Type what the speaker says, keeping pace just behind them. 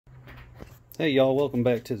Hey y'all, welcome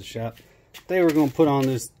back to the shop. Today we're gonna put on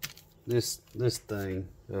this thing,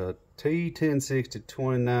 T1060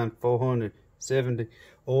 29470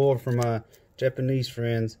 oil for my Japanese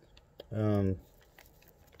friends.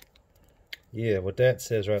 Yeah, what that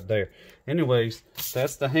says right there. Anyways,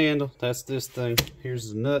 that's the handle. That's this thing.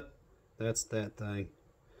 Here's the nut. That's that thing,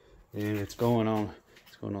 and it's going on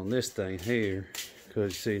this thing here.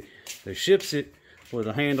 Because see, they ships it with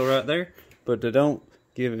a handle right there, but they don't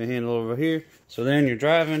give it a handle over here. So then you're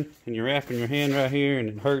driving and you're wrapping your hand right here, and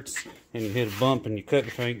it hurts, and you hit a bump and you cut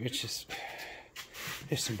your finger.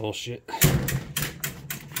 It's some bullshit.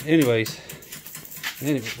 Anyway,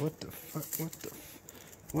 what the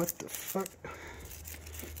fuck?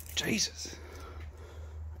 Jesus,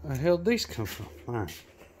 where the hell did these come from? All right,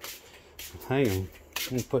 hang on.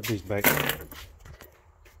 Let me put these back.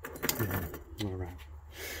 All right.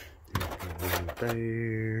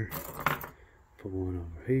 There. Put one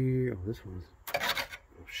over here. Oh, this one's.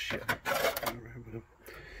 Oh shit. All right,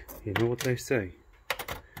 you know what they say.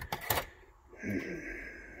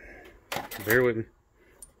 Bear with me.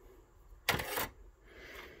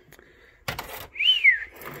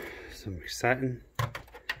 Some exciting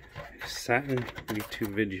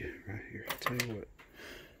YouTube video right here. I'll tell you what.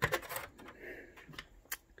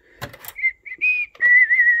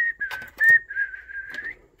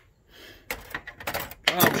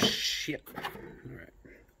 Oh shit.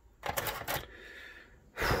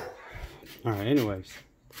 Alright, anyways.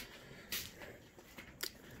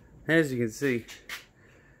 As you can see,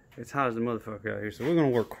 it's hot as a motherfucker out here, so we're gonna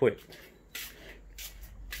work quick.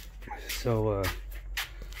 So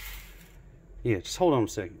yeah, just hold on a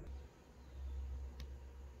second.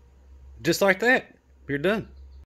 Just like that, you're done.